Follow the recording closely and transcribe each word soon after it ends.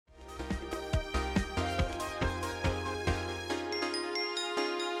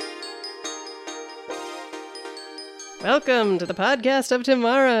Welcome to the podcast of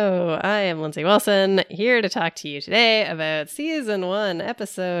tomorrow. I am Lindsay Wilson, here to talk to you today about Season 1,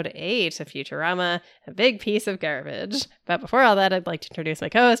 Episode 8 of Futurama, a big piece of garbage. But before all that, I'd like to introduce my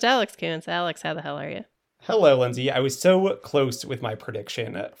co-host, Alex Kuntz. Alex, how the hell are you? Hello, Lindsay. I was so close with my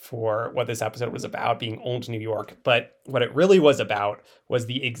prediction for what this episode was about, being Old New York, but what it really was about was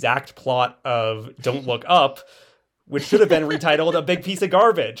the exact plot of Don't Look Up, which should have been retitled A Big Piece of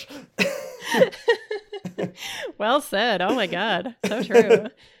Garbage. Well said. Oh my god. So true.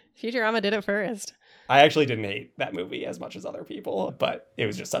 Futurama did it first. I actually didn't hate that movie as much as other people, but it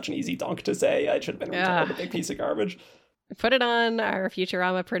was just such an easy dunk to say I should have been retitled A Big Piece of Garbage. Put it on our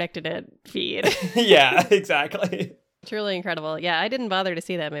Futurama Predicted It feed. Yeah, exactly. Truly incredible. Yeah, I didn't bother to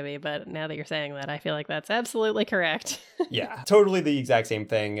see that movie, but now that you're saying that, I feel like that's absolutely correct. Yeah, totally the exact same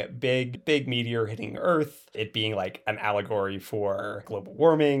thing. Big meteor hitting Earth, it being like an allegory for global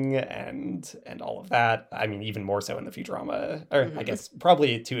warming and all of that. I mean, even more so in the Futurama, or I guess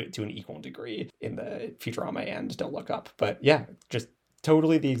probably to an equal degree in the Futurama and Don't Look Up. But yeah, just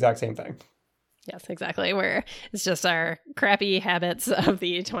totally the exact same thing. Yes, exactly. Where it's just our crappy habits of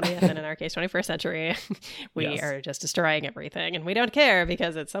the 20th and in our case 21st century. We are just destroying everything and we don't care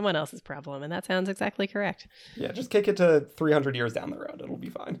because it's someone else's problem. And that sounds exactly correct. Yeah, just kick it to 300 years down the road. It'll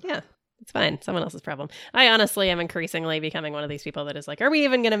be fine. Yeah, it's fine. Someone else's problem. I honestly am increasingly becoming one of these people that is like, are we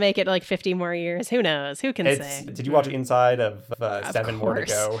even going to make it like 50 more years? Who knows? Who can say? Did you watch Inside of 7 more to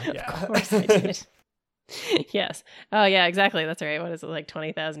go? Yeah. Of course I did. Yes. Oh, yeah, exactly. That's right. What is it, like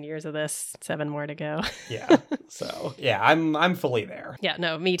 20,000 years of this, 7 more to go? Yeah. So, yeah, I'm fully there. Yeah,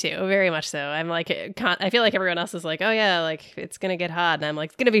 no, me too. Very much so. I'm like, I feel like everyone else is like, oh, yeah, like it's going to get hot. And I'm like,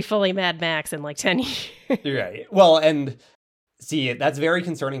 it's going to be fully Mad Max in like 10 years. You're right. Well, and see, that's very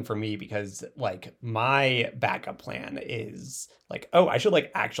concerning for me because like my backup plan is like, oh, I should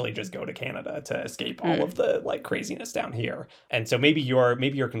like actually just go to Canada to escape all of the like craziness down here. And so maybe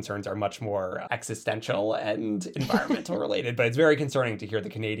your concerns are much more existential and environmental related, but it's very concerning to hear the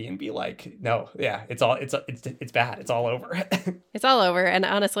Canadian be like, no, yeah, it's bad. It's all over. It's all over. And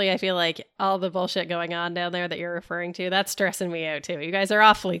honestly, I feel like all the bullshit going on down there that you're referring to, that's stressing me out too. You guys are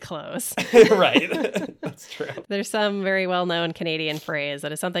awfully close. Right. That's true. There's some very well-known Canadian phrase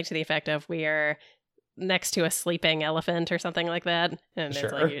that is something to the effect of we are next to a sleeping elephant or something like that. And Sure.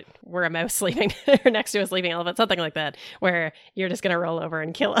 It's like we're a mouse sleeping next to a sleeping elephant, something like that, where you're just going to roll over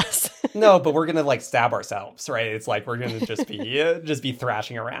and kill us. No, but we're going to like stab ourselves, right? It's like we're going to just be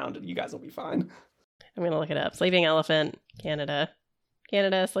thrashing around and you guys will be fine. I'm going to look it up. Sleeping elephant, Canada,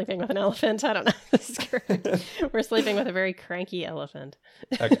 sleeping with an elephant. I don't know if this is correct. We're sleeping with a very cranky elephant.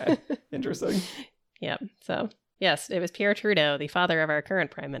 Okay. Interesting. Yeah. So, yes, it was Pierre Trudeau, the father of our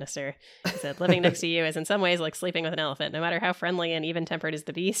current prime minister, who said, living next to you is in some ways like sleeping with an elephant. No matter how friendly and even-tempered is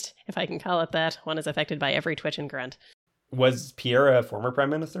the beast, if I can call it that, one is affected by every twitch and grunt. Was Pierre a former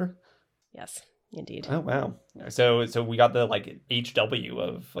prime minister? Yes, indeed. Oh, wow. So we got the like HW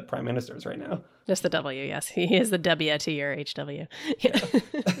of like, prime ministers right now. Just the W, yes. He is the W to your HW. Yeah.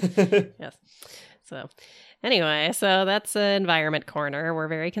 Yes. So anyway, so that's environment corner. We're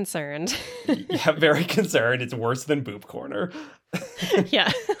very concerned. Yeah, very concerned. It's worse than boob corner. Yeah.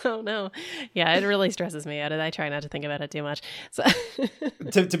 Oh, no. Yeah, it really stresses me out. I try not to think about it too much. So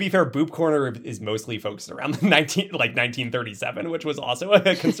to be fair, boob corner is mostly focused around the 1937, which was also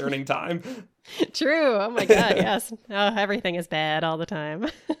a concerning time. True. Oh, my God. Yes. Oh, everything is bad all the time.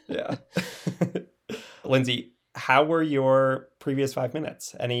 Yeah. Lindsay, how were your previous 5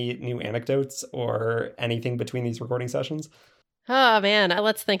 minutes? Any new anecdotes or anything between these recording sessions? Oh, man.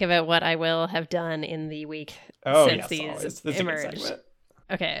 Let's think about what I will have done in the week since these emerged.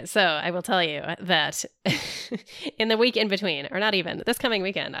 Okay, so I will tell you that in the week in between, or not even, this coming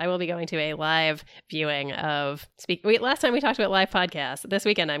weekend, I will be going to a live viewing of... Last time we talked about live podcasts. This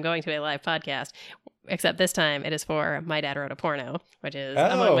weekend, I'm going to a live podcast, except this time it is for My Dad Wrote a Porno, which is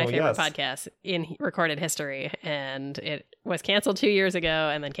among my favorite podcasts in recorded history. And it was canceled 2 years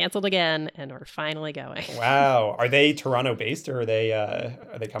ago and then canceled again, and we're finally going. Wow. Are they Toronto-based, or are they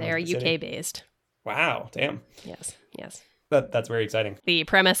coming They are to the city? UK-based. Wow. Damn. Yes. That's very exciting. The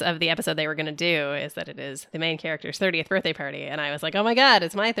premise of the episode they were going to do is that it is the main character's 30th birthday party. And I was like, oh my God,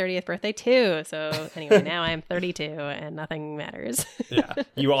 it's my 30th birthday too. So anyway, now I'm 32 and nothing matters. Yeah.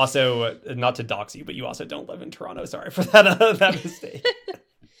 You also, not to dox you, but you also don't live in Toronto. Sorry for that mistake.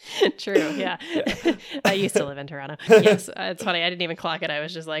 True, yeah. I used to live in Toronto. Yes, it's funny. I didn't even clock it. I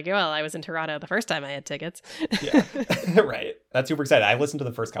was just like, well, I was in Toronto the first time I had tickets. Yeah, right. That's super exciting. I listened to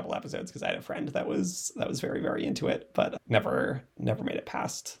the first couple episodes because I had a friend that was very, very into it, but never made it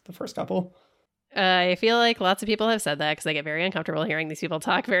past the first couple. I feel like lots of people have said that because I get very uncomfortable hearing these people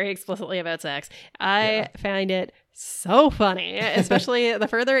talk very explicitly about sex. I find it so funny, especially the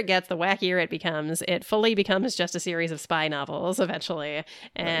further it gets, the wackier it becomes. It fully becomes just a series of spy novels eventually.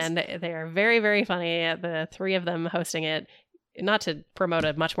 And they are very, very funny. The three of them hosting it, not to promote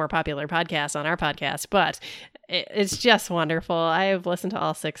a much more popular podcast on our podcast, but it's just wonderful. I've listened to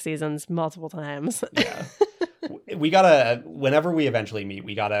all 6 seasons multiple times. Yeah. We gotta, whenever we eventually meet,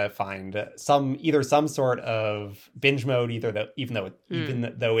 we gotta find either some sort of binge mode, even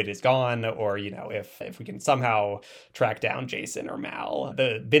though it is gone, or if we can somehow track down Jason or Mal.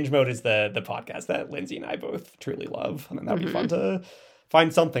 The binge mode is the podcast that Lindsay and I both truly love, and that'd be fun to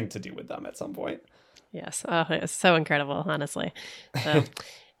find something to do with them at some point. Yes, it's so incredible, honestly. So.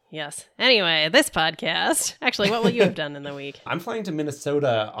 Yes. Anyway, this podcast. Actually, what will you have done in the week? I'm flying to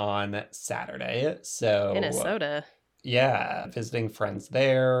Minnesota on Saturday. So Minnesota? Yeah. Visiting friends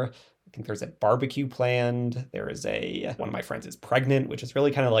there. I think there's a barbecue planned. One of my friends is pregnant, which is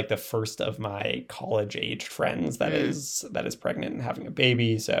really kind of like the first of my college-aged friends that is pregnant and having a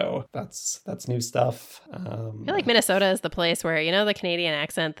baby. So that's new stuff. I feel like Minnesota is the place where, the Canadian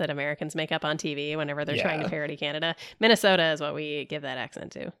accent that Americans make up on TV whenever they're trying to parody Canada. Minnesota is what we give that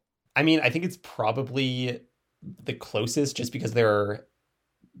accent to. I mean, I think it's probably the closest just because there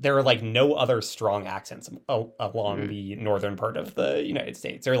are like no other strong accents along the northern part of the United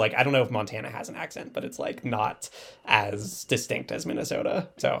States. Or like, I don't know if Montana has an accent, but it's like not as distinct as Minnesota.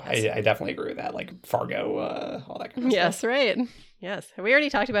 So yes. I definitely agree with that. Like Fargo, all that kind of stuff. Yes, right. Yes. We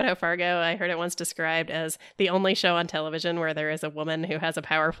already talked about how Fargo, I heard it once described as the only show on television where there is a woman who has a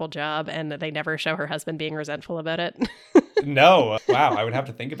powerful job and they never show her husband being resentful about it. No. Wow. I would have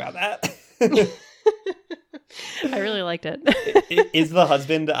to think about that. I really liked it. Is the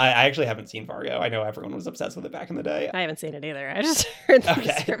husband... I actually haven't seen Fargo. I know everyone was obsessed with it back in the day. I haven't seen it either. I just heard the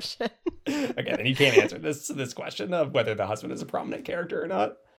description. Okay, then you can't answer this question of whether the husband is a prominent character or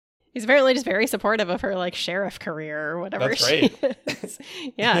not. He's apparently just very supportive of her like sheriff career or whatever. That's right. She is.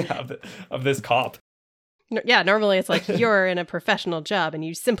 Yeah. Of this cop. Yeah, normally it's like, you're in a professional job and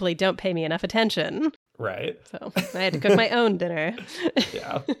you simply don't pay me enough attention. Right. So I had to cook my own dinner.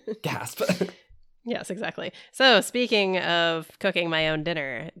 Yeah. Gasp. Yes, exactly. So speaking of cooking my own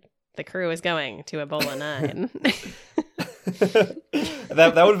dinner, the crew is going to Ebola 9.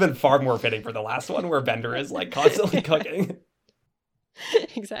 That would have been far more fitting for the last one where Bender is like constantly cooking.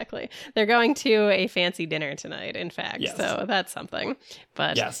 Exactly. They're going to a fancy dinner tonight, in fact. Yes. So that's something.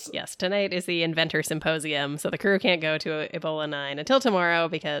 But yes, tonight is the Inventor Symposium. So the crew can't go to Ebola 9 until tomorrow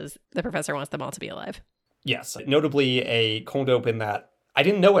because the professor wants them all to be alive. Yes. Notably a cold open that I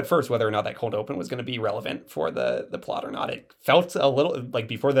didn't know at first whether or not that cold open was going to be relevant for the plot or not. It felt a little like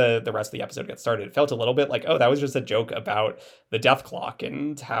before the rest of the episode got started, it felt a little bit like, oh, that was just a joke about the death clock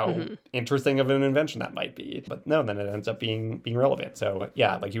and how interesting of an invention that might be. But no, then it ends up being relevant. So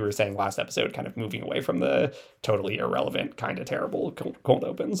yeah, like you were saying last episode, kind of moving away from the totally irrelevant, kind of terrible cold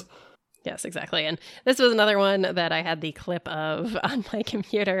opens. Yes, exactly. And this was another one that I had the clip of on my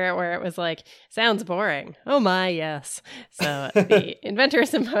computer where it was like, sounds boring. Oh my, yes. So the Inventor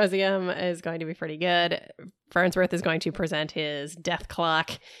Symposium is going to be pretty good. Farnsworth is going to present his death clock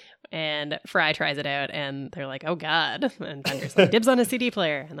and Fry tries it out and they're like, oh God. And Bender's like, dibs on a CD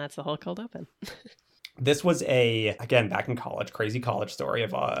player. And that's the whole cold open. This was again, back in college, crazy college story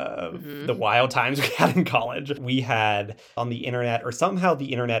of the wild times we had in college. We had on the internet, or somehow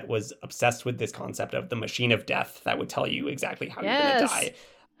the internet was obsessed with this concept of the machine of death that would tell you exactly how you're going to die.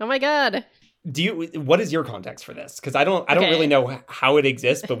 Oh my God. What is your context for this? Because I don't really know how it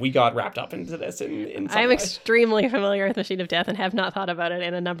exists, but we got wrapped up into this in some I'm way. Extremely familiar with Machine of Death and have not thought about it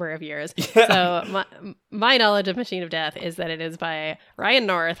in a number of years. Yeah. So my knowledge of Machine of Death is that it is by Ryan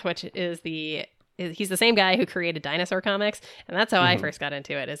North, which is he's the same guy who created dinosaur comics. And that's how I first got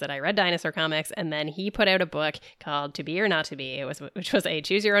into it, is that I read dinosaur comics. And then he put out a book called To Be or Not to Be, which was a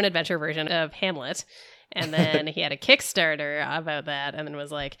choose your own adventure version of Hamlet. And then he had a Kickstarter about that and then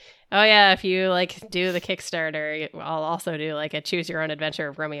was like, oh yeah, if you like do the Kickstarter, I'll also do like a choose your own adventure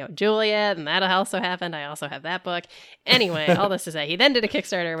of Romeo and Juliet. And that also happened. I also have that book. Anyway, all this to say, he then did a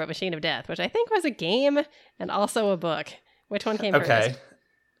Kickstarter about Machine of Death, which I think was a game and also a book. Which one came first?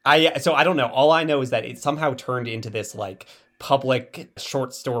 So I don't know. All I know is that it somehow turned into this like public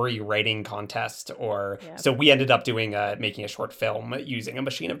short story writing contest, so we ended up doing making a short film using a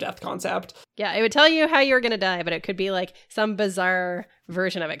Machine of Death concept. Yeah, it would tell you how you were going to die, but it could be like some bizarre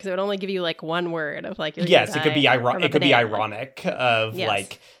version of it because it would only give you like one word of like you're it could be ironic of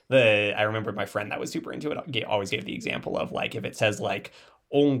like I remember my friend that was super into it always gave the example of like if it says like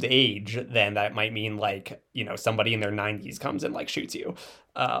old age, then that might mean like, you know, somebody in their 90s comes and like shoots you.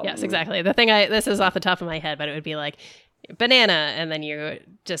 Yes, exactly. This is off the top of my head, but it would be like banana, and then you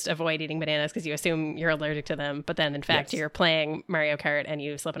just avoid eating bananas because you assume you're allergic to them. But then in fact, you're playing Mario Kart and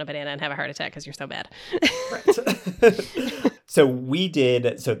you slip on a banana and have a heart attack because you're so bad. Right. So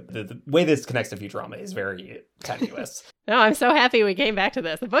the way this connects to Futurama is very tenuous. No, I'm so happy we came back to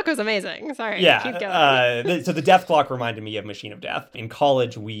this. The book was amazing. Sorry. Yeah. Keep going. So the Death Clock reminded me of Machine of Death. In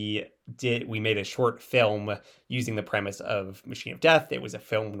college, we made a short film using the premise of Machine of Death. It was a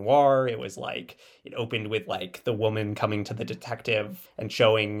film noir. It was like, it opened with like the woman coming to the detective and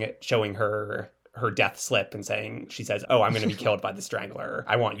showing her death slip and saying, she says, "Oh, I'm going to be killed by the Strangler.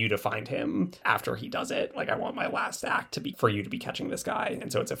 I want you to find him after he does it. Like, I want my last act to be for you to be catching this guy."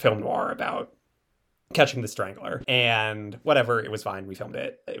 And so it's a film noir about catching the Strangler. And whatever, it was fine. We filmed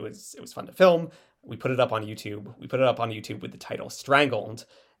it. It was fun to film. We put it up on YouTube. We put it up on YouTube with the title Strangled.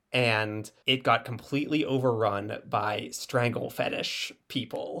 And it got completely overrun by strangle fetish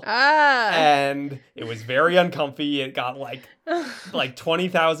people. And it was very uncomfy. It got like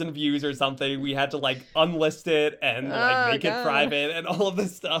 20,000 views or something. We had to like unlist it and like make it private and all of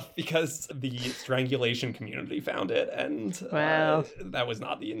this stuff because the strangulation community found it. And that was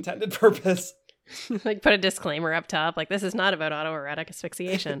not the intended purpose. Like put a disclaimer up top, like this is not about autoerotic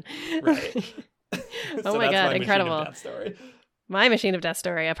asphyxiation. Right. Oh my God, incredible. Machine of Death story. My Machine of Death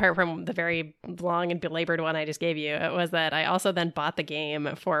story, apart from the very long and belabored one I just gave you, it was that I also then bought the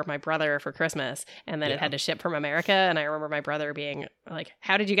game for my brother for Christmas, and then it had to ship from America. And I remember my brother being like,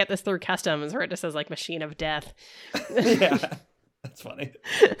 "How did you get this through customs?" Where it just says like Machine of Death. Yeah, that's funny.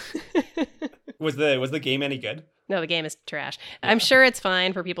 Was the game any good? No, the game is trash. Yeah. I'm sure it's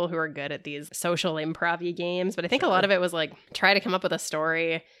fine for people who are good at these social improv-y games, but I think a lot of it was like, try to come up with a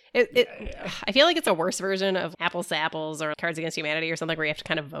story. I feel like it's a worse version of Apples to Apples or Cards Against Humanity or something where you have to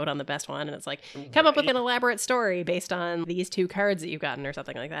kind of vote on the best one. And it's like, come up with an elaborate story based on these 2 cards that you've gotten or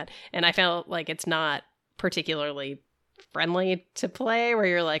something like that. And I felt like it's not particularly friendly to play where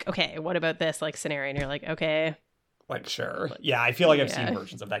you're like, okay, what about this like scenario? And you're like, okay. Like, sure. Yeah, I feel like I've seen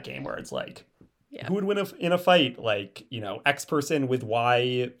versions of that game where it's like, who would win in a fight? Like, you know, X person with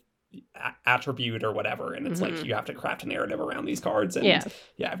Y attribute or whatever. And it's like, you have to craft a narrative around these cards. And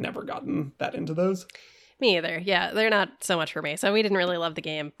I've never gotten that into those. Me either. Yeah, they're not so much for me. So we didn't really love the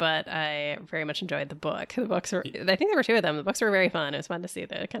game, but I very much enjoyed the book. The books were, I think there were 2 of them. The books were very fun. It was fun to see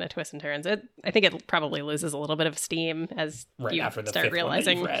the kind of twists and turns. I think it probably loses a little bit of steam as you after the start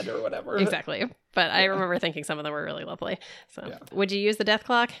realizing one that you've read or whatever. Exactly. But I remember thinking some of them were really lovely. So would you use the Death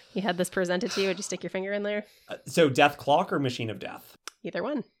Clock? You had this presented to you. Would you stick your finger in there? So Death Clock or Machine of Death? Either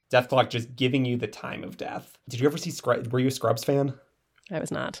one. Death Clock just giving you the time of death. Did you ever see Were you a Scrubs fan? I was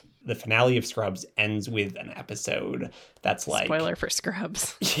not. The finale of Scrubs ends with an episode that's like... Spoiler for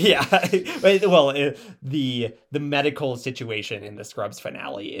Scrubs. Yeah. Well, the medical situation in the Scrubs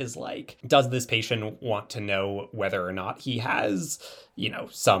finale is like, does this patient want to know whether or not he has, you know,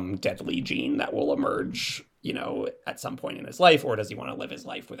 some deadly gene that will emerge, you know, at some point in his life, or does he want to live his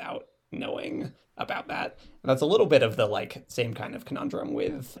life without knowing about that? And that's a little bit of the like same kind of conundrum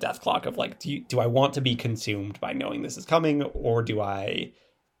with Death Clock of like, do I want to be consumed by knowing this is coming, or do I...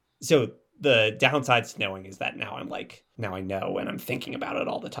 So the downsides to knowing is that now I know and I'm thinking about it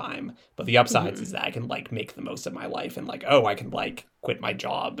all the time. But the upsides is that I can like make the most of my life and like, I can like quit my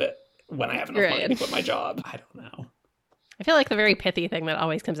job when I have enough money to quit my job. I don't know. I feel like the very pithy thing that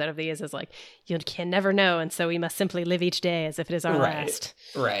always comes out of these is like, you can never know, and so we must simply live each day as if it is our last.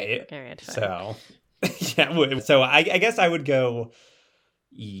 Right. All right. Fine. So, yeah. So I guess I would go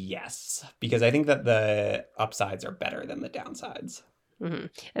yes, because I think that the upsides are better than the downsides. Mm-hmm.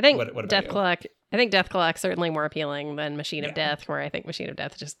 I think what Death Clock. I think Death Clock's certainly more appealing than Machine of Death, where I think Machine of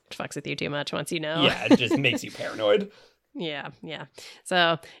Death just fucks with you too much once you know. Yeah, it just makes you paranoid. Yeah.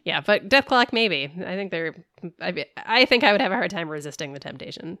 So yeah, but Death Clock maybe. I think I would have a hard time resisting the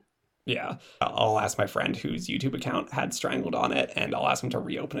temptation. Yeah, I'll ask my friend whose YouTube account had Strangled on it, and I'll ask him to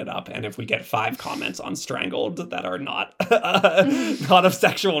reopen it up. And if we get 5 comments on Strangled that are not not of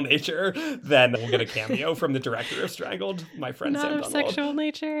sexual nature, then we'll get a cameo from the director of Strangled, my friend not Sam of Dunwald. Sexual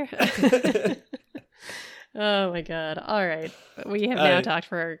nature. Oh my God. All right. We have now talked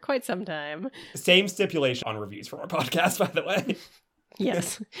for quite some time. Same stipulation on reviews for our podcast, by the way.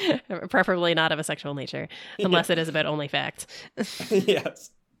 Yes. Preferably not of a sexual nature, unless it is about only facts. Yes.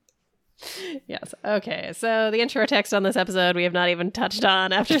 Yes. Okay. So the intro text on this episode we have not even touched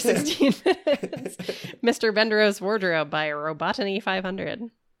on after 16 minutes. Mr. Bendero's Wardrobe by Robotany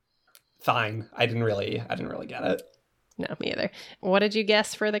 500. Fine. I didn't really get it. No, me either. What did you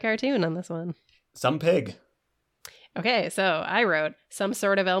guess for the cartoon on this one? Some pig. Okay, so I wrote Some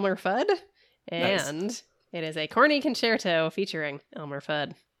Sort of Elmer Fudd, and nice. It is a corny concerto featuring Elmer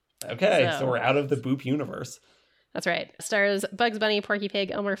Fudd. Okay, so we're out of the Boop universe. That's right. Stars Bugs Bunny, Porky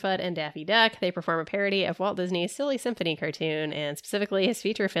Pig, Elmer Fudd, and Daffy Duck. They perform a parody of Walt Disney's Silly Symphony cartoon, and specifically his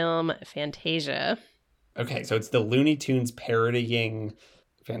feature film, Fantasia. Okay, so it's the Looney Tunes parodying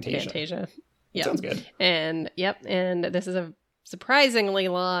Fantasia. Yeah. Sounds good. And this is a surprisingly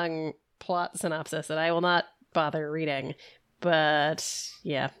long plot synopsis that I will not bother reading. But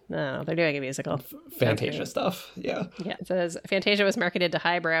yeah, no, they're doing a musical. Fantasia stuff, yeah. Yeah, it says, Fantasia was marketed to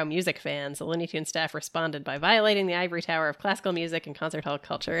highbrow music fans. The Looney Tunes staff responded by violating the ivory tower of classical music and concert hall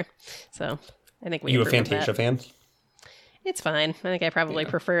culture. So I think we. Are you a Fantasia fan? It's fine. I think I probably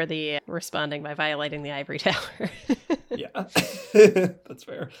prefer the responding by violating the ivory tower. Yeah, that's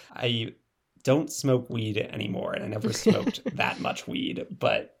fair. I don't smoke weed anymore, and I never smoked that much weed,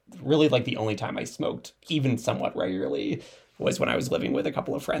 but really like the only time I smoked even somewhat regularly was when I was living with a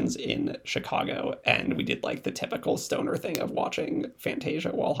couple of friends in Chicago, and we did like the typical stoner thing of watching Fantasia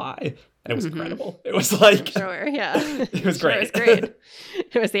while high, and it was incredible. It was like sure, yeah, it was great. It was great.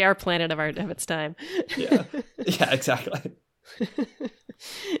 It was the Our Planet of its time. Yeah, exactly.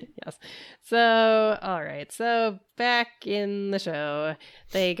 Yes. So, all right. So back in the show,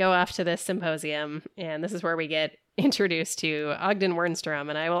 they go off to this symposium, and this is where we get introduced to Ogden Wernstrom,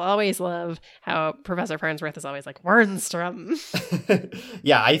 and I will always love how Professor Farnsworth is always like, Wernstrom.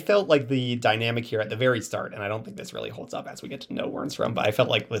 Yeah, I felt like the dynamic here at the very start, and I don't think this really holds up as we get to know Wernstrom, but I felt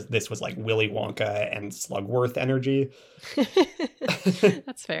like this was like Willy Wonka and Slugworth energy.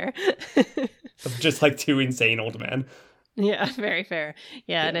 That's fair. Just like two insane old men. Yeah, very fair.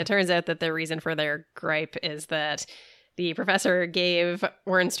 Yeah, and it turns out that the reason for their gripe is that the professor gave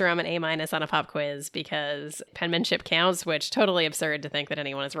Wernstrom an A- on a pop quiz because penmanship counts, which totally absurd to think that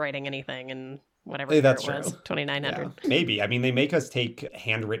anyone is writing anything in whatever year it was, 2900. Yeah, maybe. I mean, they make us take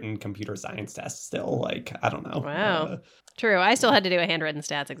handwritten computer science tests still. Like, I don't know. Wow. True. I still had to do a handwritten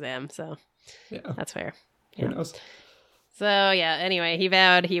stats exam, so that's fair. Who knows? So, yeah, anyway, he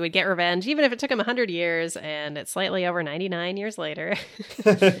vowed he would get revenge, even if it took him 100 years, and it's slightly over 99 years later.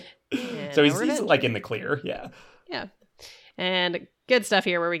 So he's like in the clear, yeah. Yeah. And good stuff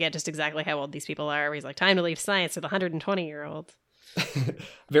here where we get just exactly how old these people are. Where he's like, time to leave science with 120-year-old.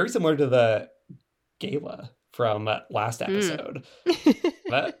 Very similar to the gala from last episode.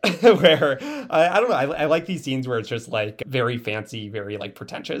 But, where, I don't know, I like these scenes where it's just like very fancy, very like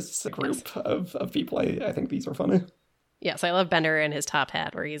pretentious group of people. I think these are funny. Yes, I love Bender and his top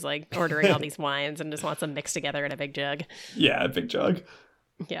hat where he's like ordering all these wines and just wants them mixed together in a big jug. Yeah, a big jug.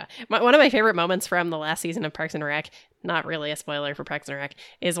 Yeah. One of my favorite moments from the last season of Parks and Rec, not really a spoiler for Parks and Rec,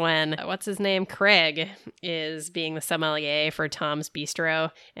 is when, what's his name? Craig is being the sommelier for Tom's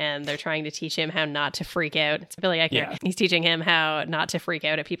Bistro, and they're trying to teach him how not to freak out. It's Billy Eichner. Yeah. He's teaching him how not to freak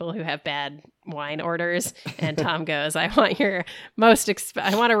out at people who have bad wine orders. And Tom goes, I want a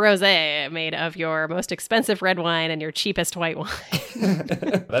rosé made of your most expensive red wine and your cheapest white wine.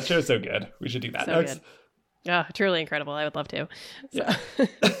 That show's so good. We should do that next. Good. Oh, truly incredible. I would love to. So,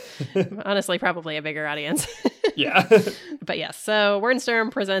 honestly, probably a bigger audience. Yeah. But yes, so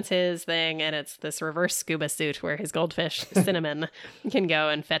Wernstrom presents his thing, and it's this reverse scuba suit where his goldfish, Cinnamon, can go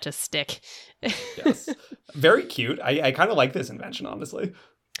and fetch a stick. Yes. Very cute. I kind of like this invention, honestly.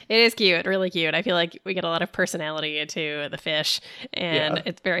 It is cute, really cute. I feel like we get a lot of personality to the fish, and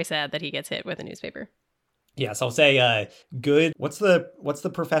it's very sad that he gets hit with a newspaper. Yes, I'll say good. What's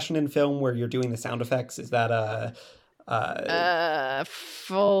the profession in film where you're doing the sound effects? Is that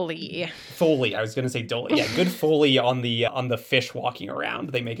Foley. Foley. I was going to say Dolly. Yeah, good Foley on the fish walking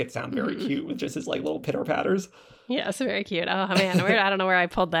around. They make it sound very cute with just his like little pitter patters. Yeah, it's very cute. Oh man, I don't know where I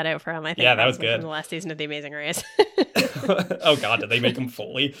pulled that out from. I think that was good. From the last season of The Amazing Race. Oh God, did they make him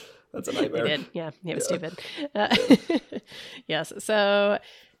Foley? That's a nightmare. They did. Yeah, it was stupid. Yes, so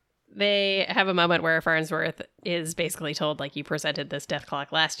they have a moment where Farnsworth is basically told, like, you presented this death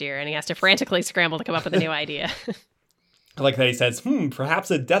clock last year, and he has to frantically scramble to come up with a new idea. I like that he says,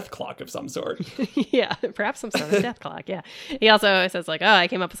 perhaps a death clock of some sort. Yeah, perhaps some sort of death clock, yeah. He also says, like, I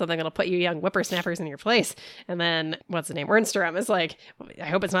came up with something that'll put you young whippersnappers in your place. And then, what's his name? Wernstrom is like, I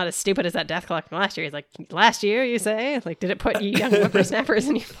hope it's not as stupid as that death clock from last year. He's like, last year, you say? Like, did it put you young whippersnappers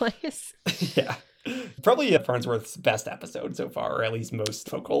in your place? Yeah. Probably Farnsworth's best episode so far, or at least most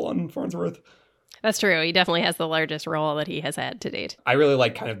focal on Farnsworth. That's true. He definitely has the largest role that he has had to date. I really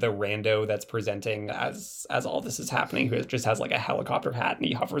like kind of the rando that's presenting as all this is happening, who just has like a helicopter hat and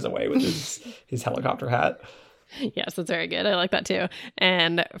he hovers away with his helicopter hat. Yes, that's very good. I like that too.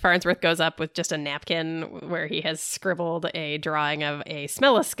 And Farnsworth goes up with just a napkin where he has scribbled a drawing of a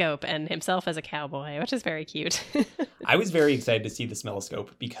smelloscope and himself as a cowboy, which is very cute. I was very excited to see the smelloscope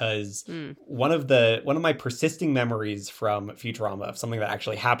because one of my persisting memories from Futurama of something that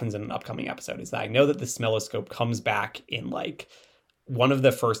actually happens in an upcoming episode is that I know that the smelloscope comes back in like one of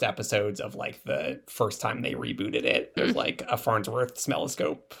the first episodes of like the first time they rebooted it. There's like a Farnsworth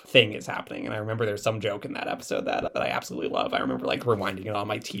smelloscope thing is happening. And I remember there's some joke in that episode that I absolutely love. I remember like rewinding it on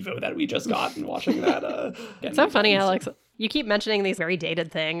my TiVo that we just got and watching that. It's so funny, Alex. You keep mentioning these very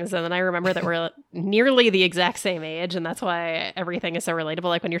dated things, and then I remember that we're nearly the exact same age, and that's why everything is so relatable.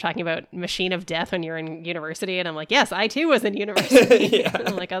 Like when you're talking about Machine of Death when you're in university, and I'm like, yes, I too was in university. Yeah.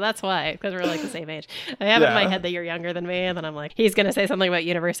 I'm like, oh, that's why, because we're like the same age. I have it in my head that you're younger than me, and then I'm like, he's going to say something about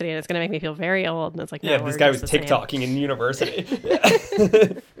university, and it's going to make me feel very old. And it's like, no, this guy was TikToking in university.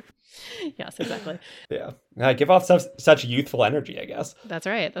 Yes, exactly. Yeah. Give off such youthful energy, I guess. That's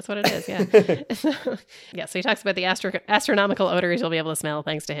right. That's what it is. Yeah. So he talks about the astronomical odors you'll be able to smell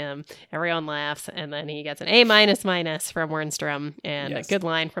thanks to him. Everyone laughs. And then he gets an A- from Wernstrom. And a good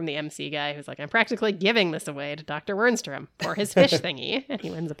line from the MC guy who's like, I'm practically giving this away to Dr. Wernstrom for his fish thingy. And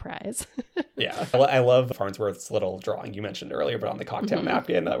he wins a prize. Yeah. I love Farnsworth's little drawing you mentioned earlier, but on the cocktail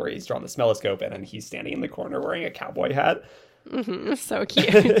napkin where he's drawn the smelloscope and then he's standing in the corner wearing a cowboy hat. So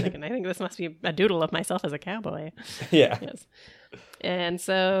cute. And I think this must be a doodle of myself as a cowboy. Yeah. Yes. And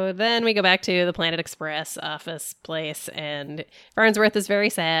so then we go back to the Planet Express office place, and Farnsworth is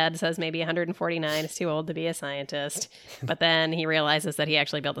very sad, says maybe 149 is too old to be a scientist. But then he realizes that he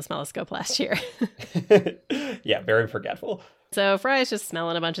actually built a smelloscope last year. Yeah, very forgetful. So Fry's just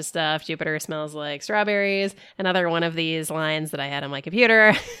smelling a bunch of stuff. Jupiter smells like strawberries. Another one of these lines that I had on my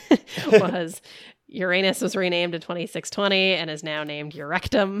computer was... Uranus was renamed in 2620 and is now named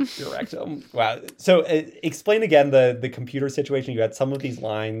Eurectum. Eurectum. Wow. So explain again the computer situation. You had some of these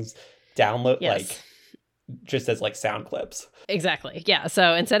lines download like just as like sound clips. Exactly. Yeah.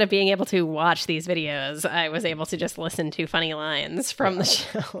 So instead of being able to watch these videos, I was able to just listen to funny lines from the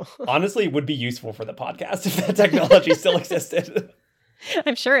show. Honestly, it would be useful for the podcast if that technology still existed.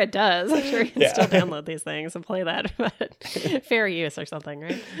 I'm sure it does. I'm sure you can still download these things and play that, but fair use or something,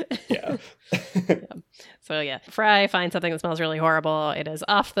 right? Yeah. So Fry finds something that smells really horrible. It is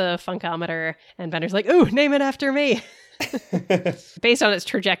off the funkometer, and Bender's like, ooh, name it after me. Based on its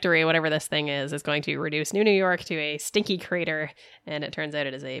trajectory, whatever this thing is going to reduce New York to a stinky crater, and it turns out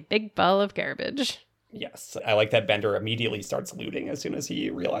it is a big ball of garbage. Yes. I like that Bender immediately starts looting as soon as he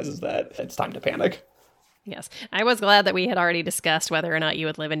realizes that it's time to panic. Yes. I was glad that we had already discussed whether or not you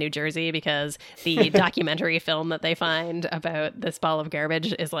would live in New Jersey, because the documentary film that they find about this ball of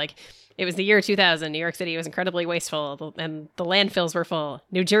garbage is like, it was the year 2000. New York City was incredibly wasteful and the landfills were full.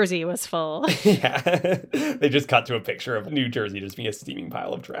 New Jersey was full. Yeah. They just cut to a picture of New Jersey just being a steaming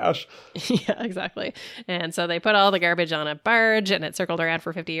pile of trash. Yeah, exactly. And so they put all the garbage on a barge and it circled around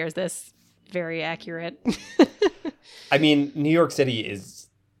for 50 years. This very accurate. I mean, New York City is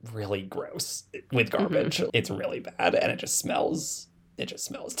really gross with garbage. It's really bad and it just smells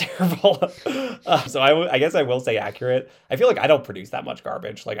terrible. So I guess I will say accurate. I feel like I don't produce that much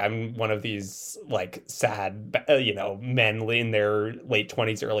garbage. Like I'm one of these like sad men in their late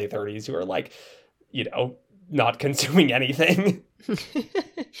 20s early 30s who are like not consuming anything.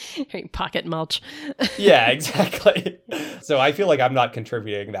 Pocket mulch. Yeah, exactly. So I feel like I'm not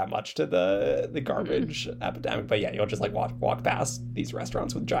contributing that much to the garbage epidemic. But yeah, you'll just like walk past these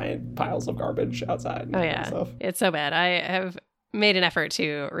restaurants with giant piles of garbage outside. Oh yeah, stuff. It's so bad. I have made an effort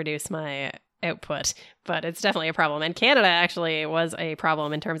to reduce my output, but it's definitely a problem. And Canada actually was a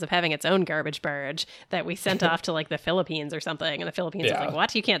problem in terms of having its own garbage barge that we sent off to like the Philippines or something. And the Philippines was like,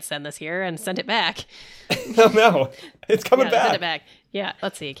 what? You can't send this here, and send it back. No, it's coming back. Send it back. Yeah.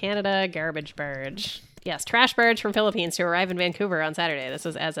 Let's see. Canada garbage barge. Yes. Trash barge from Philippines to arrive in Vancouver on Saturday. This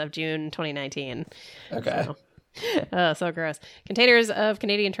was as of June 2019. Okay. So gross. Containers of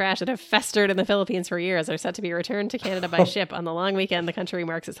Canadian trash that have festered in the Philippines for years are set to be returned to Canada by ship on the long weekend the country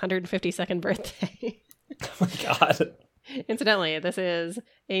marks its 152nd birthday. Oh my God. Incidentally, this is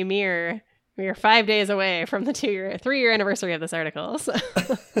a mere 5 days away from the 3-year anniversary of this article. So.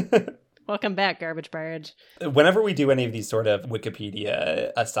 Welcome back, garbage barge. Whenever we do any of these sort of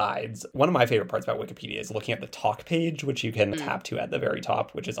Wikipedia asides, one of my favorite parts about Wikipedia is looking at the talk page, which you can tap to at the very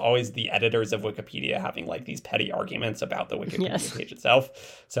top, which is always the editors of Wikipedia having like these petty arguments about the Wikipedia page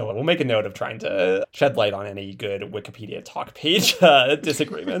itself. So we'll make a note of trying to shed light on any good Wikipedia talk page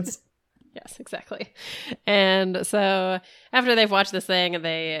disagreements. Yes, exactly. And so after they've watched this thing,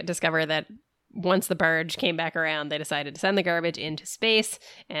 they discover that once the barge came back around, they decided to send the garbage into space,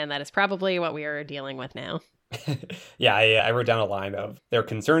 and that is probably what we are dealing with now. Yeah, I wrote down a line of their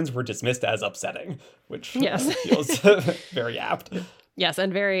concerns were dismissed as upsetting, which yes. Feels very apt. Yes,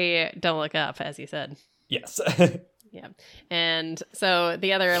 and very don't look up, as you said. Yes. Yeah. And so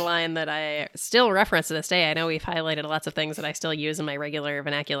the other line that I still reference to this day, I know we've highlighted lots of things that I still use in my regular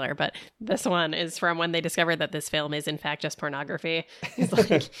vernacular, but this one is from when they discovered that this film is in fact just pornography. He's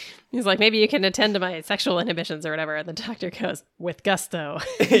like, maybe you can attend to my sexual inhibitions or whatever. And the doctor goes, with gusto.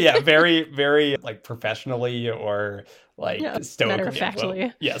 Yeah, very, very like professionally or like stoically. Matter of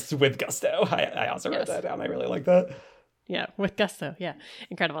factly. Yes, with gusto. I also wrote that down. I really like that. Yeah, with gusto. Yeah,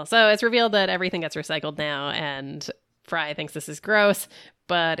 incredible. So it's revealed that everything gets recycled now, and Fry thinks this is gross,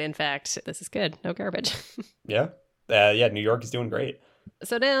 but in fact, this is good. No garbage. Yeah. New York is doing great.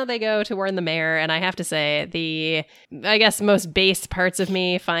 So now they go to warn the mayor, and I have to say, I guess most base parts of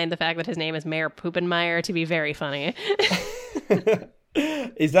me find the fact that his name is Mayor Poopenmeyer to be very funny.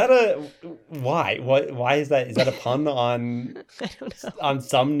 Is that why? Why is that? Is that a pun on I don't know. On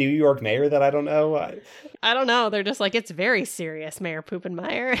some New York mayor that I don't know? I don't know. They're just like, it's very serious, Mayor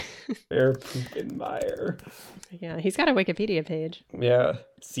Poopenmeyer. Mayor Poopenmeyer. Yeah, he's got a Wikipedia page. Yeah.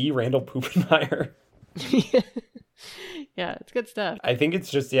 See Randall Poopenmeyer. Yeah, it's good stuff. I think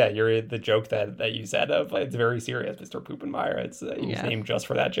it's just, you're the joke that you said of it's very serious, Mr. Poopenmeyer. It's his name just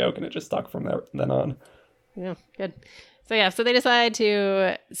for that joke, and it just stuck from then on. Yeah, good. So they decide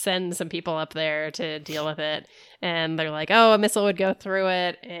to send some people up there to deal with it. And they're like, oh, a missile would go through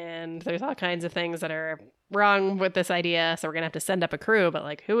it. And there's all kinds of things that are wrong with this idea. So we're going to have to send up a crew. But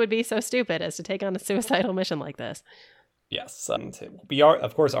like, who would be so stupid as to take on a suicidal mission like this? Yes, and it will be,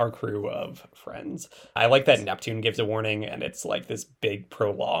 of course, our crew of friends. I like that Neptune gives a warning, and it's like this big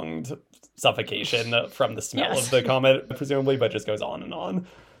prolonged suffocation from the smell of the comet, presumably, but just goes on and on.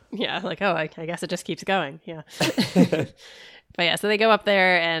 Yeah, like, oh, I guess it just keeps going. Yeah. But yeah, so they go up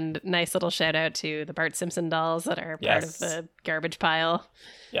there, and nice little shout out to the Bart Simpson dolls that are part of the garbage pile.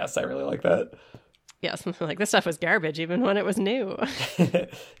 Yes, I really like that. Yes, like this stuff was garbage even when it was new.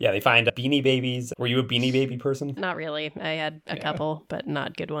 Yeah, they find Beanie Babies. Were you a Beanie Baby person? Not really. I had a couple, but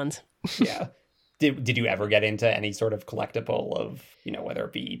not good ones. Yeah. Did you ever get into any sort of collectible of, whether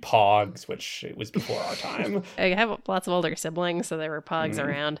it be Pogs, which it was before our time? I have lots of older siblings, so there were Pogs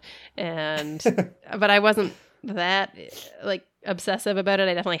around, but I wasn't that like obsessive about it.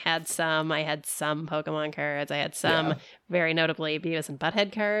 I definitely had some. I had some Pokemon cards. I had some, very notably, Beavis and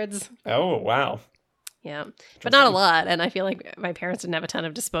Butthead cards. Oh, wow. Yeah, but not a lot. And I feel like my parents didn't have a ton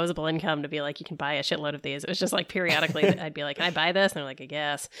of disposable income to be like, you can buy a shitload of these. It was just like periodically I'd be like, can I buy this? And they're like, I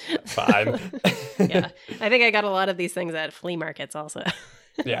guess. Fine. Yeah. I think I got a lot of these things at flea markets also.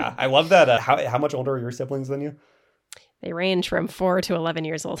 Yeah. I love that. How much older are your siblings than you? They range from 4 to 11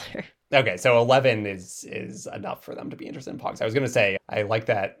 years older. Okay, so 11 is enough for them to be interested in Pogs. I was going to say, I like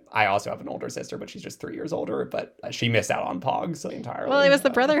that I also have an older sister, but she's just 3 years older, but she missed out on Pogs entirely. Well, it was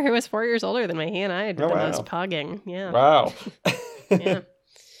the brother who was 4 years older than me. He and I did the most pogging. Yeah. Wow. Yeah.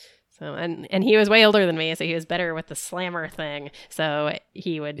 So, and he was way older than me, so he was better with the slammer thing. So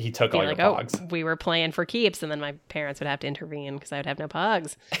he took all like, your Pogs. We were playing for keeps, and then my parents would have to intervene because I would have no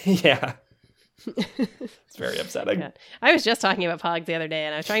Pogs. Yeah. It's very upsetting. Yeah. I was just talking about Pogs the other day,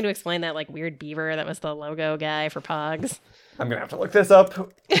 and I was trying to explain that like weird beaver that was the logo guy for Pogs. I'm gonna have to look this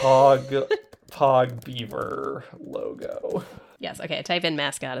up. Pog beaver logo. Yes. Okay. Type in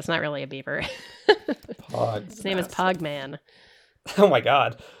mascot. It's not really a beaver. His name is Pogman. Oh my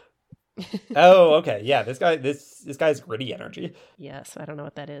god. Oh, okay. Yeah. This guy's Gritty energy. Yes. I don't know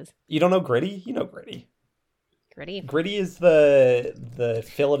what that is. You don't know Gritty? You know Gritty. Gritty. Gritty is the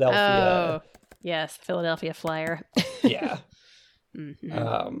Philadelphia. Oh. Yes, Philadelphia Flyer. Yeah.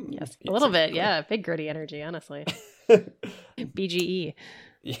 Mm-hmm. Yes, a little bit. Yeah, big Gritty energy, honestly. BGE.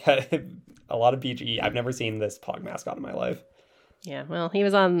 Yeah, a lot of BGE. I've never seen this Pog mascot in my life. Yeah, well, he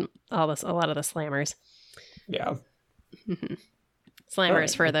was on a lot of the Slammers. Yeah. Slammers, right.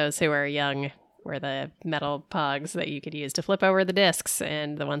 For those who are young, were the metal Pogs that you could use to flip over the discs,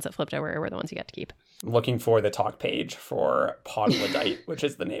 and the ones that flipped over were the ones you got to keep. I'm looking for the talk page for Poglodite, which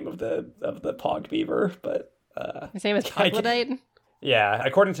is the name of the Pog beaver, but his name is Poglodite? Yeah,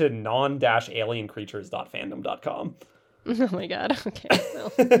 according to non-aliencreatures.fandom.com. Oh my god. Okay.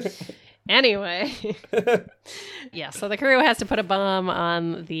 Well. Anyway. Yeah, so the crew has to put a bomb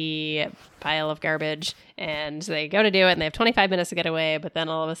on the pile of garbage, and they go to do it, and they have 25 minutes to get away, but then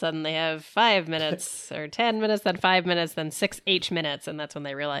all of a sudden they have 5 minutes, or 10 minutes, then 5 minutes, then 6 H minutes, and that's when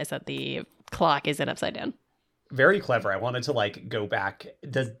they realize that the clock is in upside down. Very clever. I wanted to go back.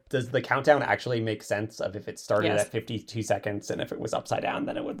 Does the countdown actually make sense of if it started at 52 seconds, and if it was upside down,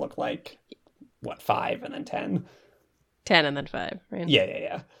 then it would look like, 5 and then 10? 10 and then 5, right?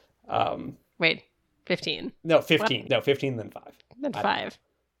 Yeah. Wait, 15. No, 15. What? No, 15, then 5. Then 5.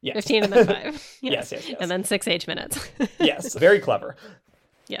 Yes. 15 and then 5. Yes. And then 6 H minutes. Yes, very clever.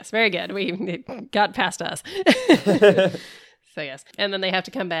 Yes, very good. We got past us. So yes. And then they have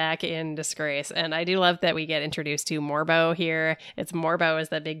to come back in disgrace. And I do love that we get introduced to Morbo here. It's Morbo as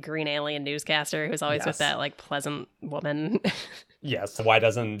the big green alien newscaster who's always with that like pleasant woman. Yes. Why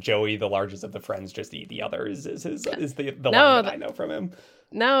doesn't Joey, the largest of the friends, just eat the others? Is the line that I know from him.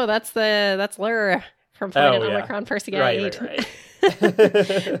 No, that's Lur from Flight Omicron Percy Guy 8. Right.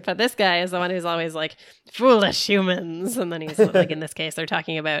 But this guy is the one who's always like, foolish humans. And then he's like, in this case, they're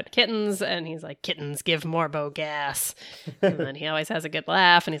talking about kittens. And he's like, kittens give Morbo gas. And then he always has a good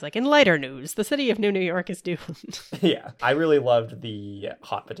laugh. And he's like, in lighter news, the city of New York is doomed. Yeah. I really loved the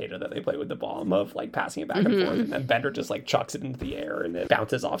hot potato that they play with the bomb of like passing it back and forth. And then Bender just like chucks it into the air and it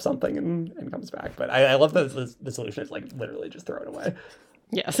bounces off something and comes back. But I love that the solution is like literally just throw it away.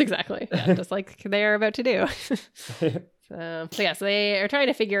 Yes, exactly. Yeah, just like they are about to do. So they are trying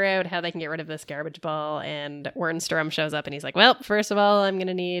to figure out how they can get rid of this garbage ball, and Wernstrom shows up and he's like, well, first of all, I'm going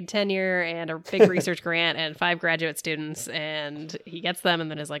to need tenure and a big research grant and 5 graduate students, and he gets them and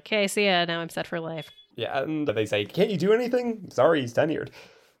then is like, okay, see ya, now I'm set for life. Yeah, and they say, can't you do anything? Sorry, he's tenured.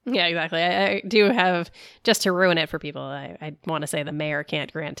 Yeah, exactly. I do have, just to ruin it for people, I want to say the mayor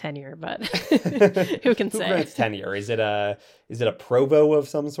can't grant tenure, but who can say? Who grants tenure? Is it a provo of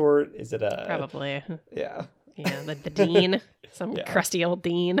some sort? Is it a... Probably. Yeah. Yeah, the dean. Some crusty old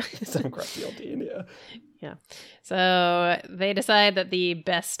dean. Some crusty old dean, yeah. Yeah. So they decide that the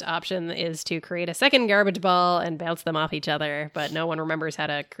best option is to create a second garbage ball and bounce them off each other, but no one remembers how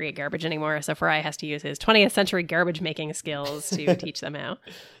to create garbage anymore, so Fry has to use his 20th century garbage making skills to teach them how.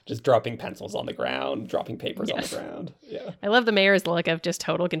 Just dropping pencils on the ground, dropping papers on the ground. Yeah. I love the mayor's look of just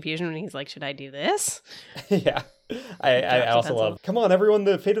total confusion when he's like, should I do this? Yeah. I also love, come on, everyone,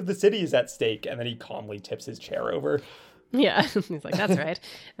 the fate of the city is at stake. And then he calmly tips his chair over. Yeah, he's like, that's right.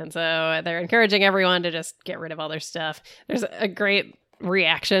 And so they're encouraging everyone to just get rid of all their stuff. There's a great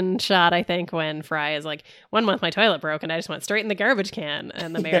reaction shot, I think, when Fry is like, 1 month my toilet broke and I just went straight in the garbage can.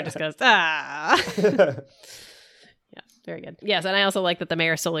 And the mayor just goes, ah. Yeah, very good. Yes, and I also like that the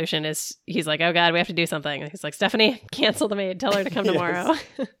mayor's solution is, he's like, oh God, we have to do something. And he's like, Stephanie, cancel the maid. Tell her to come tomorrow.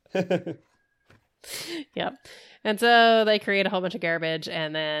 Yep. And so they create a whole bunch of garbage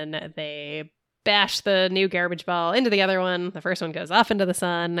and then they bash the new garbage ball into the other one. The first one goes off into the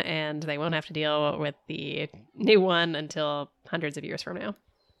sun and they won't have to deal with the new one until hundreds of years from now.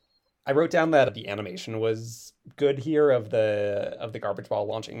 I wrote down that the animation was good here of the garbage ball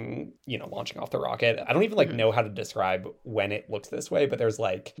launching off the rocket. I don't even know how to describe when it looks this way, but there's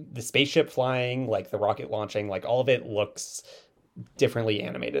like the spaceship flying, like the rocket launching, like all of it looks differently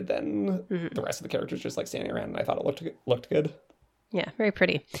animated than the rest of the characters just like standing around, and I thought it looked good. Yeah, very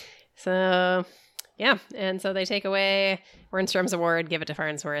pretty. So yeah, and so they take away Wernstrom's award, give it to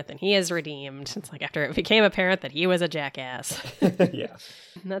Farnsworth, and he is redeemed. It's like after it became apparent that he was a jackass. Yeah.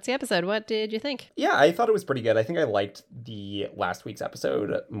 And that's the episode. What did you think? Yeah, I thought it was pretty good. I think I liked the last week's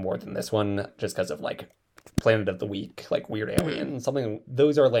episode more than this one, just because of like Planet of the Week, like Weird Alien, something,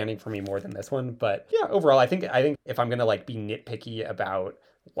 those are landing for me more than this one. But yeah, overall, I think if I'm gonna like be nitpicky about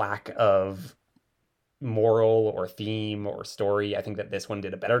lack of moral or theme or story, I think that this one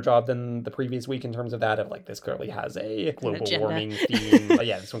did a better job than the previous week in terms of that, of like, this clearly has a global warming theme. But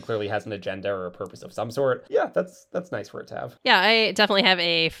yeah, this one clearly has an agenda or a purpose of some sort. Yeah, that's nice for it to have. Yeah, I definitely have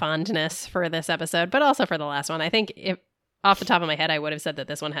a fondness for this episode, but also for the last one. I think if off the top of my head, I would have said that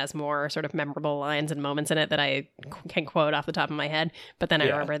this one has more sort of memorable lines and moments in it that I can quote off the top of my head. But then I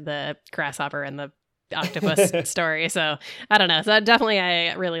remembered the grasshopper and the octopus story. So I don't know. So definitely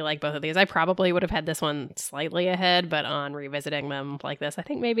I really like both of these. I probably would have had this one slightly ahead, but on revisiting them like this, I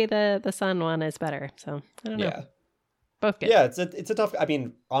think maybe the sun one is better. So I don't know. Yeah. Both good. Yeah, it's a tough, I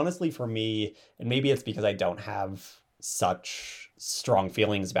mean, honestly for me, and maybe it's because I don't have such strong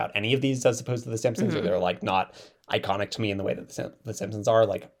feelings about any of these as opposed to The Simpsons, or they're like not iconic to me in the way that the Simpsons are.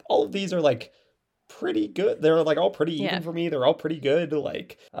 Like all of these are like pretty good. They're like all pretty even for me. They're all pretty good.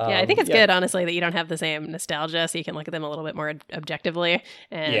 Like I think it's good, honestly, that you don't have the same nostalgia, so you can look at them a little bit more objectively.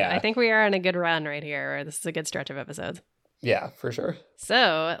 And I think we are on a good run right here. This is a good stretch of episodes. Yeah, for sure.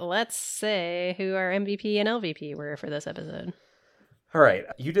 So let's say who our MVP and LVP were for this episode. All right.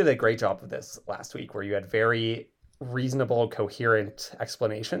 You did a great job of this last week, where you had very reasonable, coherent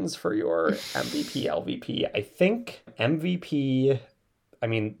explanations for your MVP, LVP. I think MVP, I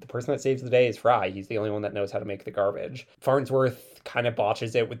mean, the person that saves the day is Fry. He's the only one that knows how to make the garbage. Farnsworth kind of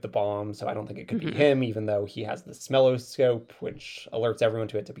botches it with the bomb, so I don't think it could be him, even though he has the smelloscope, which alerts everyone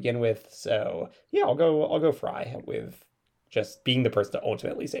to it to begin with. So yeah, I'll go Fry with just being the person to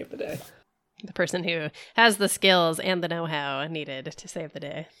ultimately save the day. The person who has the skills and the know-how needed to save the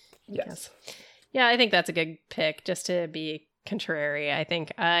day. Yes. Yeah, I think that's a good pick, just to be contrary. I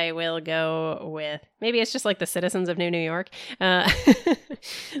think I will go with, maybe it's just like the citizens of New York. I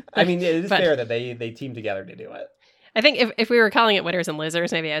mean, it is fair that they team together to do it. I think if we were calling it winners and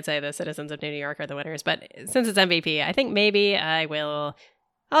losers, maybe I'd say the citizens of New York are the winners. But since it's MVP, I think maybe I'll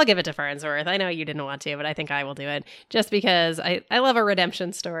give it to Farnsworth. I know you didn't want to, but I think I will do it just because I love a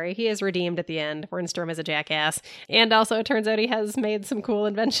redemption story. He is redeemed at the end. Wernstrom is a jackass. And also it turns out he has made some cool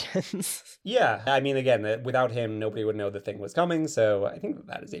inventions. Yeah. I mean, again, without him, nobody would know the thing was coming. So I think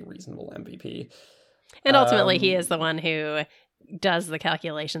that is a reasonable MVP. And ultimately, he is the one who does the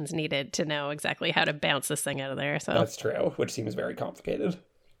calculations needed to know exactly how to bounce this thing out of there. So that's true, which seems very complicated.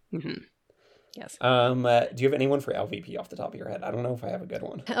 Mm-hmm. Yes. Do you have anyone for LVP off the top of your head? I don't know if I have a good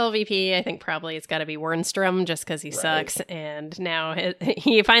one. LVP, I think probably it's got to be Wernstrom just because he sucks. And now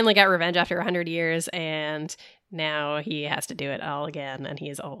he finally got revenge after 100 years. And now he has to do it all again. And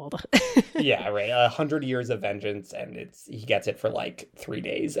he's old. Yeah, right. 100 years of vengeance. And he gets it for like 3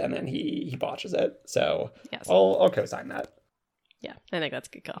 days. And then he botches it. So yes. I'll co-sign that. Yeah, I think that's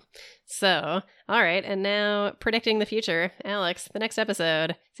a good call. So, all right, and now predicting the future. Alex, the next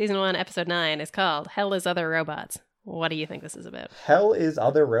episode, Season 1, Episode 9, is called Hell is Other Robots. What do you think this is about? Hell is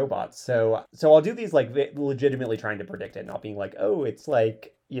Other Robots. So I'll do these like legitimately trying to predict it, not being like, oh, it's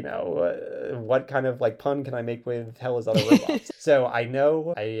like, what kind of like pun can I make with Hell is Other Robots? So I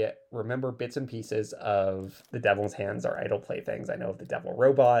remember bits and pieces of The Devil's Hands Are Idle Playthings. I know of the Devil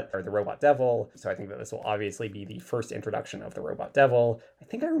Robot or the Robot Devil. So I think that this will obviously be the first introduction of the Robot Devil. I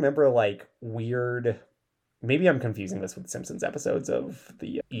think I remember like weird... Maybe I'm confusing this with Simpsons episodes of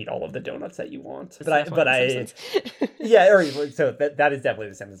the eat all of the donuts that you want. Yeah, so that is definitely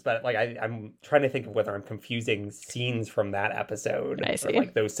the Simpsons. But like I'm trying to think of whether I'm confusing scenes from that episode or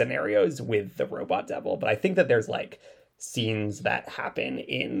like those scenarios with the Robot Devil. But I think that there's like scenes that happen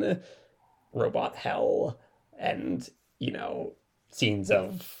in Robot Hell and, scenes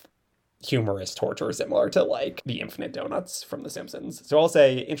of humorous torture similar to like the Infinite Donuts from The Simpsons. So I'll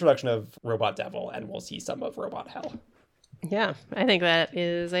say introduction of Robot Devil and we'll see some of Robot Hell. Yeah, I think that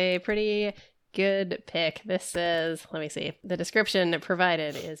is a pretty good pick. This says, let me see, the description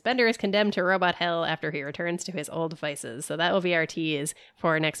provided is Bender is condemned to Robot Hell after he returns to his old vices. So that will be our tease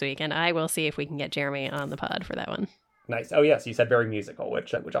for next week, and I will see if we can get Jeremy on the pod for that one. Nice. Oh yes, you said very musical,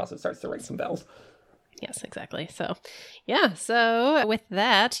 which also starts to ring some bells. Yes, exactly. So, yeah. So with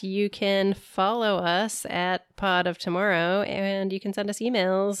that, you can follow us at Pod of Tomorrow, and you can send us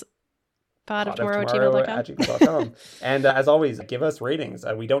emails. podoftomorrow@gmail.com. And as always, give us ratings.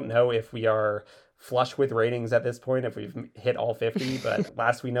 We don't know if we are flush with ratings at this point, if we've hit all 50, but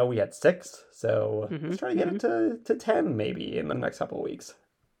last we know we had 6. So let's try to get it to 10 maybe in the next couple of weeks.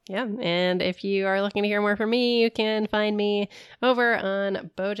 Yeah, and if you are looking to hear more from me, you can find me over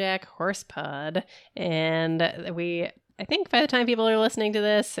on BoJack Horsepod. And I think by the time people are listening to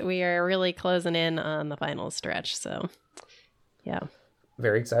this, we are really closing in on the final stretch. So, yeah.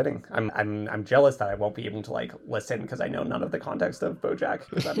 Very exciting. I'm jealous that I won't be able to like listen because I know none of the context of BoJack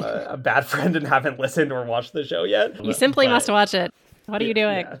because I'm a bad friend and haven't listened or watched the show yet. You simply must watch it. What are you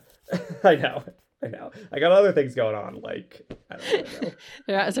doing? Yeah. I know. I got other things going on, like, I don't really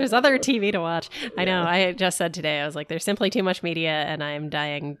know. There's other TV to watch. I know. I just said today, I was like, there's simply too much media and I'm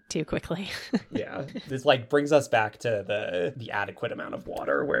dying too quickly. Yeah. This like brings us back to the adequate amount of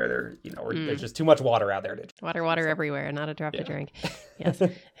water where there's just too much water out there. Water everywhere, not a drop to drink. Yes.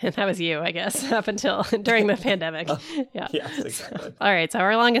 And that was you, I guess, up until during the pandemic. Yeah. Yes, exactly. All right. So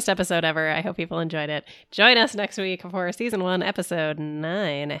our longest episode ever. I hope people enjoyed it. Join us next week for Season 1, Episode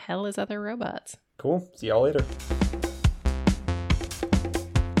 9, Hell is Other Robots. Cool. See y'all later.